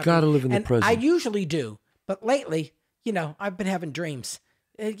present. You cannot. got to live in the and present. I usually do, but lately, you know, I've been having dreams.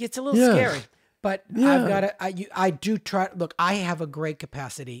 It gets a little Yeah. scary, but Yeah. I've got to. I do try. Look, I have a great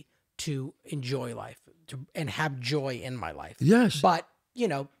capacity to enjoy life and have joy in my life. Yes. But you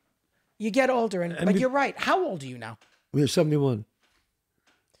know, you get older, but you're right. How old are you now? We're 71.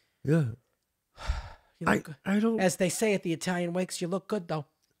 Yeah. You look good. I don't. As they say at the Italian wakes, you look good though.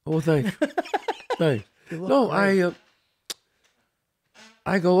 Oh, thanks. Thanks. look No, great.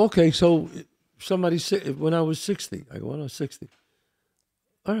 I go, okay, so somebody said, when I was 60, I go, when I was 60.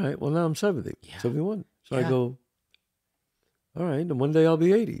 All right, well, now I'm 70, 71. So I Yeah. go, all right, and one day I'll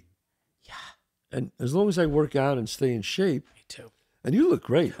be 80. Yeah, And as long as I work out and stay in shape, me too. and you look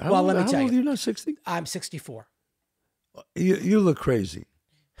great. How Well, old, let me how tell old you. are you now, 60? I'm 64. You look crazy.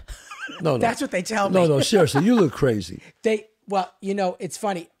 No, no. That's what they tell me. No, seriously, you look crazy. Well, you know, it's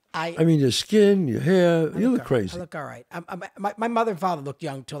funny. I mean, your skin, your hair, you look I crazy. look all right. My mother and father looked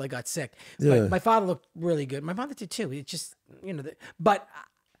young until they got sick. Yeah. But my father looked really good. My mother did too. It just, you know, but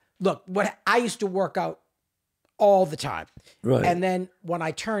look, what I used to work out all the time. Right. And then when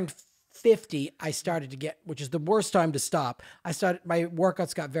I turned 50, I started to get, which is the worst time to stop. My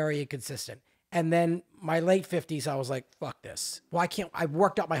workouts got very inconsistent. And then my late 50s, I was like, fuck this. Why can't I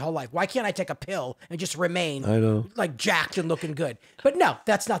worked out my whole life? Why can't I take a pill and just remain I know. like jacked and looking good? But no,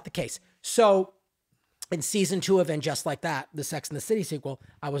 that's not the case. So in season 2 of And Just Like That, the Sex and the City sequel,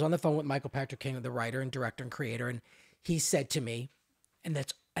 I was on the phone with Michael Patrick King, the writer and director and creator, and he said to me, and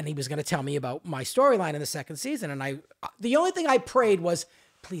and he was going to tell me about my storyline in the second season. And the only thing I prayed was,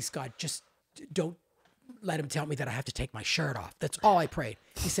 please God, just don't let him tell me that I have to take my shirt off. That's all I prayed.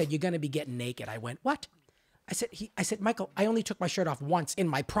 He said, you're going to be getting naked. I went, what? I said, Michael, I only took my shirt off once in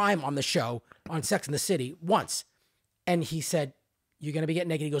my prime on the show on Sex and the City, once. And he said, you're going to be getting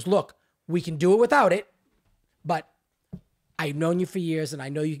naked. He goes, look, we can do it without it, but I've known you for years and I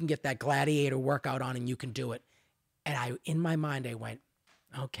know you can get that gladiator workout on and you can do it. And in my mind, I went,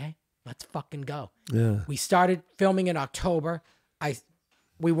 okay, let's fucking go. Yeah. We started filming in October.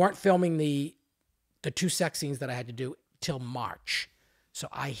 We weren't filming the 2 sex scenes that I had to do till March. So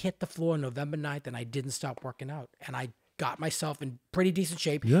I hit the floor November 9th and I didn't stop working out. And I got myself in pretty decent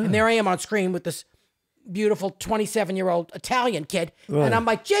shape. Yeah. And there I am on screen with this beautiful 27-year-old Italian kid. Right. And I'm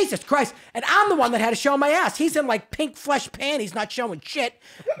like, Jesus Christ. And I'm the one that had to show my ass. He's in like pink flesh panties, not showing shit.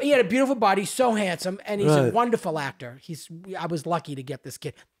 He had a beautiful body, so handsome. And he's a Right. wonderful actor. I was lucky to get this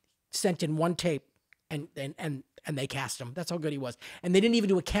kid. Sent in 1 tape and they cast him. That's how good he was. And they didn't even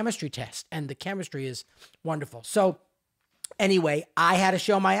do a chemistry test. And the chemistry is wonderful. So anyway, I had to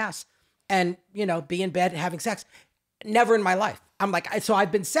show my ass and, be in bed having sex. Never in my life. I'm like, so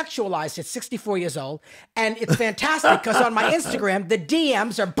I've been sexualized at 64 years old. And it's fantastic because on my Instagram, the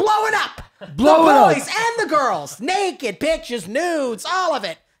DMs are blowing up. Blowing the up. boys and the girls. Naked pictures, nudes, all of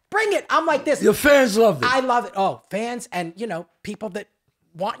it. Bring it. I'm like this. Your fans loved it. I love it. Oh, fans and, people that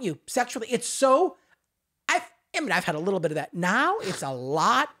want you sexually. It's so, I've had a little bit of that. Now it's a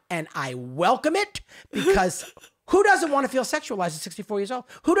lot and I welcome it because who doesn't want to feel sexualized at 64 years old?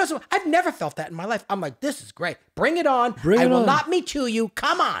 Who doesn't? I've never felt that in my life. I'm like, this is great. Bring it on. I will not me to you.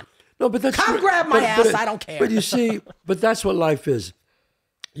 Come on. No, but that's Come grab my ass. I don't care. But you see, but that's what life is.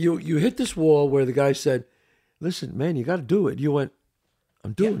 You hit this wall where the guy said, listen, man, you got to do it. You went,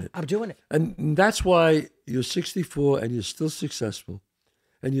 I'm doing it. I'm doing it. And that's why you're 64 and you're still successful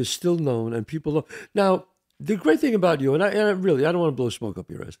and you're still known and people know. Now, the great thing about you, and I don't want to blow smoke up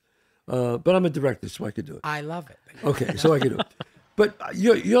your ass, but I'm a director, so I could do it. I love it. Okay, so I can do it. But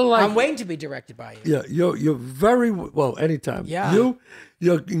you're like... I'm waiting to be directed by you. Yeah, you're very... Well, anytime. Yeah.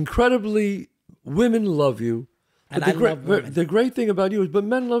 You're incredibly... Women love you. And But I love women. The great thing about you is, but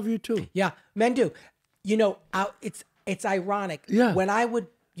men love you too. Yeah, men do. It's ironic. Yeah. When I would,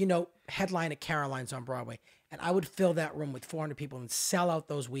 headline at Caroline's on Broadway, and I would fill that room with 400 people and sell out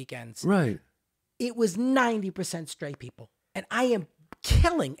those weekends. Right. It was 90% straight people. And I am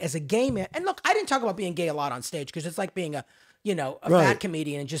killing as a gay man. And look, I didn't talk about being gay a lot on stage because it's like being a Right. fat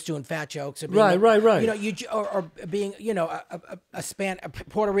comedian and just doing fat jokes. Or being Right. Or being, a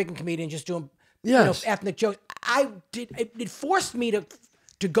Puerto Rican comedian just doing, Yes. ethnic jokes. It forced me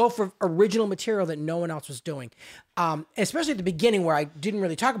to go for original material that no one else was doing. Especially at the beginning where I didn't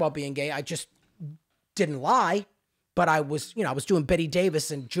really talk about being gay. I just didn't lie. But I was doing Betty Davis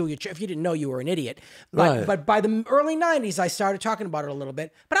and Julia. If you didn't know, you were an idiot. Right. But by the early 90s, I started talking about it a little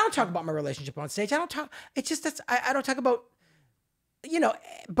bit. But I don't talk about my relationship on stage. I don't talk. It's just I don't talk about,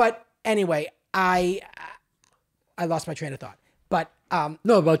 But anyway, I lost my train of thought. But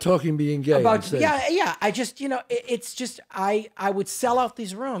No, about talking being gay. on stage. yeah. I just it's just I would sell out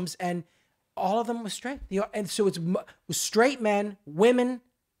these rooms and all of them were straight. And so it was straight men, women,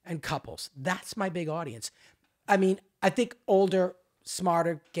 and couples. That's my big audience. I mean, I think older,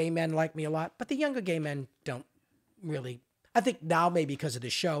 smarter gay men like me a lot, but the younger gay men don't really. I think now maybe because of the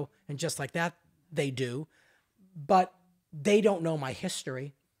show and just like that, they do. But they don't know my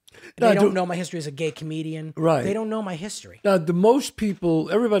history. They don't know my history as a gay comedian. Right. They don't know my history. Now, the most people,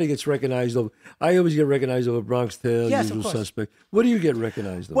 everybody gets recognized over. I always get recognized over Bronx Tale, Yes, of Usual course. Suspect. What do you get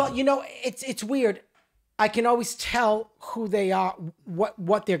recognized over? Well, it's weird. I can always tell who they are,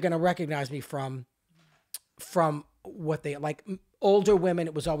 what they're going to recognize me from what they like. Older women,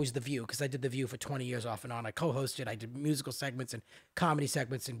 it was always The View because I did The View for 20 years off and on. I co-hosted, I did musical segments and comedy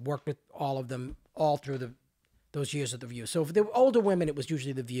segments and worked with all of them all through those years of The View. So for the older women, it was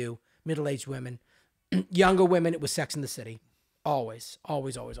usually The View. Middle-aged women. Younger women, it was Sex and the City. Always.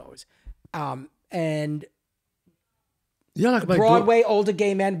 And yeah, like my Broadway, older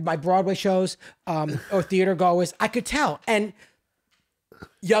gay men, my Broadway shows, or theater goers, I could tell. And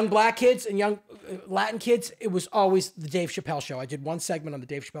young black kids and young Latin kids, it was always the Dave Chappelle show. I did one segment on the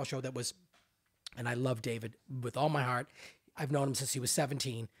Dave Chappelle show that was, and I love David with all my heart. I've known him since he was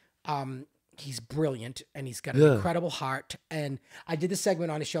 17. He's brilliant and he's got an incredible heart. And I did this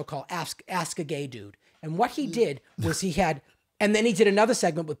segment on a show called Ask a Gay Dude. And what he did was and then he did another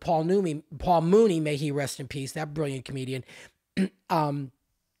segment with Paul Mooney, may he rest in peace, that brilliant comedian,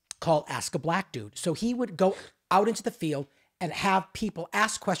 called Ask a Black Dude. So he would go out into the field and have people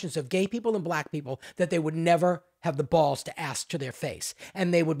ask questions of gay people and black people that they would never have the balls to ask to their face.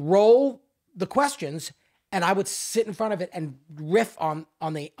 And they would roll the questions, and I would sit in front of it and riff on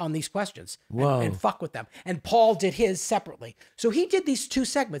these questions and fuck with them. And Paul did his separately. So he did these two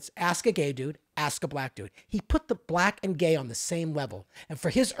segments, Ask a Gay Dude, Ask a Black Dude. He put the black and gay on the same level. And for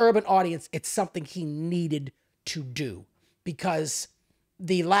his urban audience, it's something he needed to do, because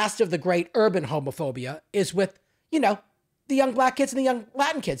the last of the great urban homophobia is with, you know, the young black kids and the young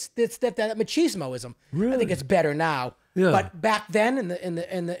Latin kids. It's that machismoism. Really? I think it's better now. Yeah. But back then in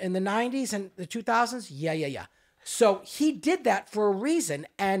the 90s and the 2000s, yeah. So he did that for a reason,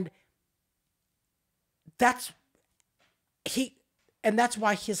 and that's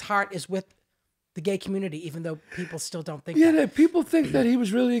why his heart is with the gay community, even though people still don't think that. Yeah, people think that he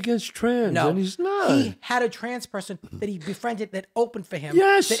was really against trans, No, and he's not. He had a trans person that he befriended that opened for him.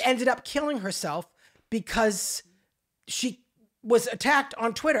 Yes. That ended up killing herself because she was attacked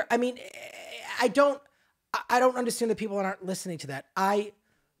on Twitter. I mean, I don't understand that people aren't listening to that. I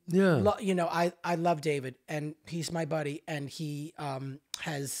love David, and he's my buddy, and he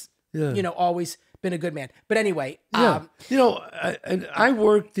has always been a good man. But anyway, I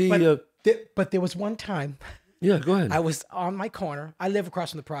worked but there was one time. Yeah, go ahead. I was on my corner. I live across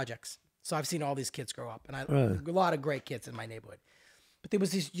from the projects, so I've seen all these kids grow up, and a lot of great kids in my neighborhood. But there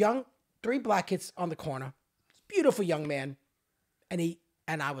was these three black kids on the corner. Beautiful young man, and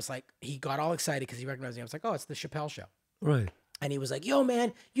I was like, he got all excited because he recognized me. I was like, oh, it's the Chappelle Show. Right. And he was like, yo,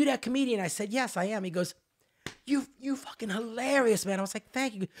 man, you that comedian? I said, yes, I am. He goes, you fucking hilarious, man. I was like,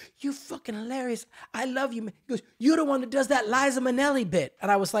 thank you. You fucking hilarious. I love you, man. He goes, you're the one that does that Liza Minnelli bit.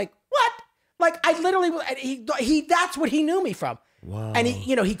 And I was like, what? Like, I literally, he that's what he knew me from. Wow. And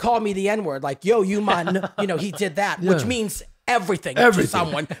he called me the N-word, like, yo, you man, he did that, which means everything to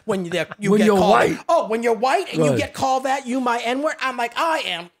someone when you get called. White. Oh, when you're white and you get called that, you my N-word. I'm like,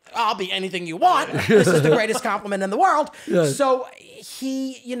 I'll be anything you want. This is the greatest compliment in the world. Yeah. So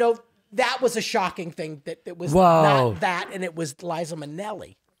he, that was a shocking thing that it was not that, and it was Liza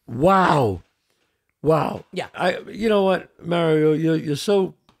Minnelli. Wow. Yeah. You know what, Mario, you're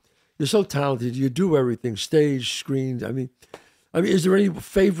so talented. You do everything, stage, screen. I mean, is there any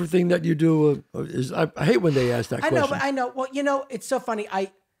favorite thing that you do? I hate when they ask that question. I know. Well, it's so funny.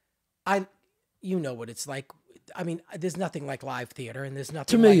 You know what it's like. I mean, there's nothing like live theater, and there's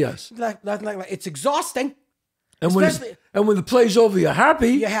nothing. To me, yes. Nothing like it's exhausting. And when the play's over, you're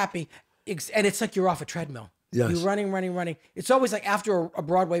happy. You're happy, and it's like you're off a treadmill. Yes. You're running. It's always like after a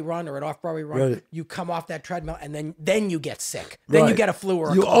Broadway run or an off-Broadway run, right. You come off that treadmill, and then you get sick. Then you get a flu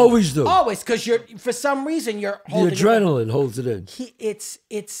or a cold. Always do. Always, because for some reason you're holding the adrenaline holds it in.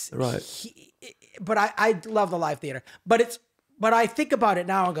 It's right. But I love the live theater. But I think about it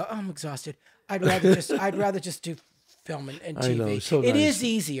now and go, oh, I'm exhausted. I'd rather just do film and TV. I know, so it nice. is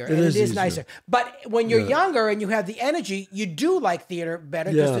easier and it is nicer. But when you're younger and you have the energy, you do like theater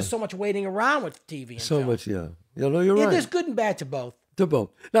better because there's so much waiting around with TV and so film. much, yeah. You're right. There's good and bad to both.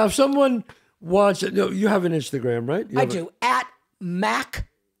 Now, if someone wants it, you have an Instagram, right? I do. At Mac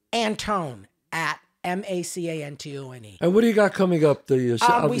Antone. At MACANTONE. And what do you got coming up?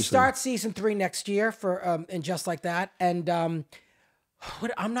 We start season 3 next year for and Just Like That. And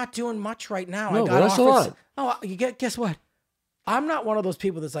I'm not doing much right now. No, I got that's offers. a lot. Oh, guess what? I'm not one of those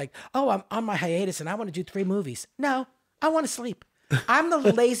people that's like, oh, I'm on my hiatus and I want to do 3 movies. No, I want to sleep. I'm the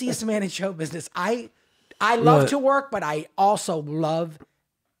laziest man in show business. I love to work, but I also love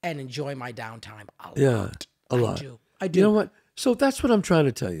and enjoy my downtime a lot. A lot. I do. You know what? So that's what I'm trying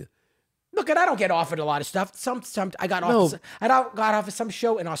to tell you. Look, and I don't get offered a lot of stuff. Some I got offered. I got offered some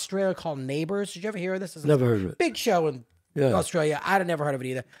show in Australia called Neighbours. Did you ever hear of this? Never heard of it. Big show in Australia. I'd never heard of it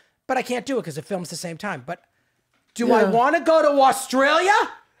either. But I can't do it because it films the same time. But do I want to go to Australia?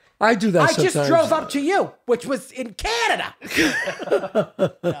 I do that sometimes. I just drove up to you, which was in Canada.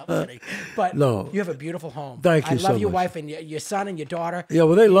 No, funny. But you have a beautiful home. Thank you so much. I love your wife and your son and your daughter. Yeah,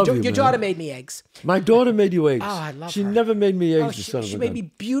 well, they love you, Your daughter made me eggs. My daughter made you eggs. Oh, I love her. She never made me eggs. She made me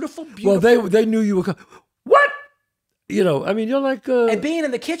beautiful. Well, they knew you were what? I mean, you're like... and being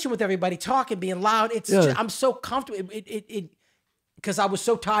in the kitchen with everybody, talking, being loud, I'm so comfortable. Because I was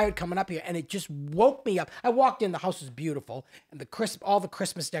so tired coming up here, and it just woke me up. I walked in, the house was beautiful, and all the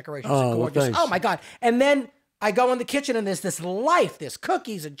Christmas decorations are gorgeous. Thanks. Oh, my God. And then I go in the kitchen, and there's this life. There's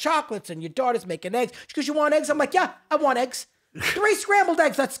cookies and chocolates, and your daughter's making eggs. She goes, you want eggs? I'm like, yeah, I want eggs. 3 scrambled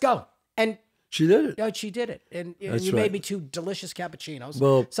eggs, let's go. And she did it. Yeah, she did it. And you made me 2 delicious cappuccinos.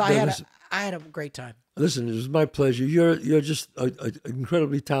 Well, so I had a great time. Listen, it was my pleasure. You're just an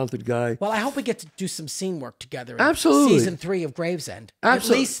incredibly talented guy. Well, I hope we get to do some scene work together in Absolutely. season 3 of Gravesend.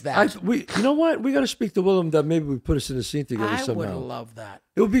 Absolutely. At least that. You know what? We got to speak to Willem that maybe we put us in a scene together I somehow. would love that.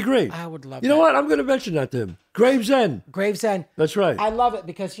 It would be great. I would love You that. know what? I'm going to mention that to him. Gravesend. Gravesend. That's right. I love it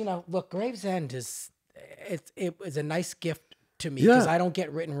because, look, Gravesend it was a nice gift to me because I don't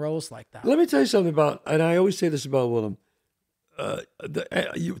get written roles like that. Let me tell you something about, and I always say this about Willem.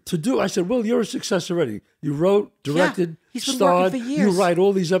 I said, Will, you're a success already. You wrote, directed, he's been starred. working for You years. write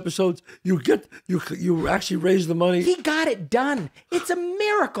all these episodes. You actually raise the money. He got it done. It's a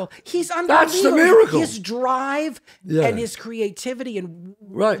miracle. He's That's unbelievable. the miracle. His drive Yeah. and his creativity and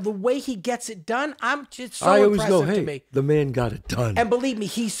Right. the way he gets it done, I'm just so I always impressive go, to hey, me. the man got it done. And believe me,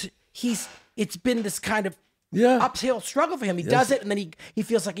 it's been this kind of Yeah. uphill struggle for him. He does it, and then he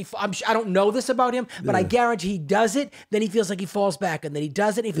feels like I don't know this about him, but I guarantee he does it. Then he feels like he falls back, and then he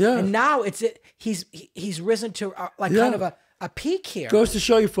does it. And now he's risen to kind of a peak here. Goes to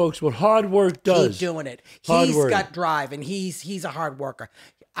show you folks what hard work does. Keep doing it. Hard He's work. got drive, and he's a hard worker.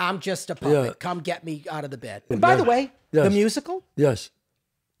 I'm just a puppet. Yeah. Come get me out of the bed. And by the way, Yes. the musical, Yes.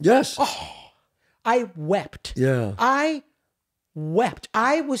 Yes. I wept. Yeah. I wept.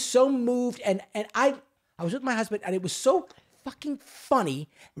 I was so moved, and I was with my husband, and it was so fucking funny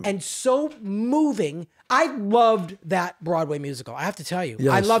and so moving. I loved that Broadway musical. I have to tell you, I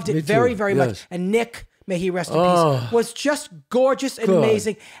Yes, loved me it very, too. very Yes. much. And Nick, may he rest in Oh. peace, was just gorgeous and Good.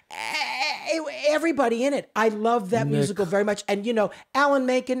 amazing. Everybody in it, I love that musical very much. And Alan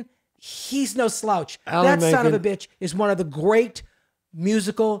Menken, he's no slouch. Alan That son of a Menken. bitch is one of the great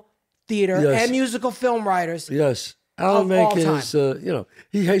musical theater Yes. and musical film writers. Yes. Alan Of all Menken time. is,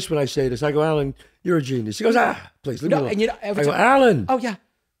 he hates when I say this. I go, Alan, you're a genius. He goes, please, leave me No, alone. and every I go, time, Alan, oh yeah,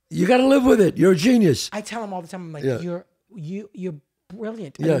 you got to live with it. You're a genius. I tell him all the time. I'm like, Yeah. you're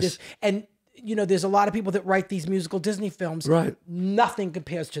brilliant. Yes. And there's a lot of people that write these musical Disney films. Right. Nothing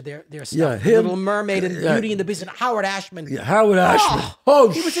compares to their stuff. Yeah, him- Little Mermaid and yeah. Beauty and the Beast and Howard Ashman. Yeah, Howard Ashman. Oh,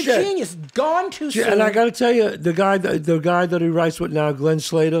 he was shit. a genius. Gone too soon. And I got to tell you, the guy that he writes with now, Glenn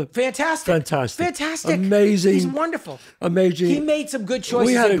Slater, Fantastic. fantastic, amazing, He's wonderful. amazing. He made some good choices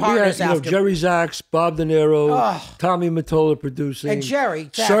we had in partners after. Jerry Zaks, Bob De Niro, Tommy Mottola producing, and Jerry.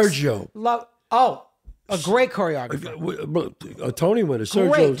 Zaks. Sergio. A great choreographer. A Tony winner.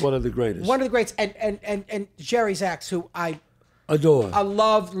 Sergio Great. is one of the greatest. One of the greats. And Jerry Zaks, who I Adore.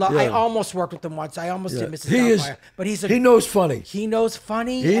 love. Yeah. I almost worked with him once. I almost did Mrs. He is. Doubtfire. But He knows funny. he knows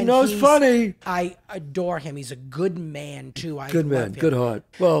funny. He and knows funny. I adore him. He's a good man too. I Good love man. him. Good heart.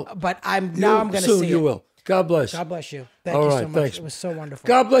 Well, But I'm going to soon see you it. will. God bless. God bless you. Thank All you right, so much. thanks. It was so wonderful.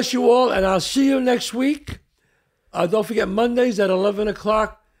 God bless you all, and I'll see you next week. Don't forget, Mondays at 11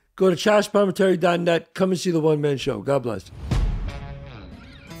 o'clock. Go to ChazzPalminteri.net. Come and see the one-man show. God bless.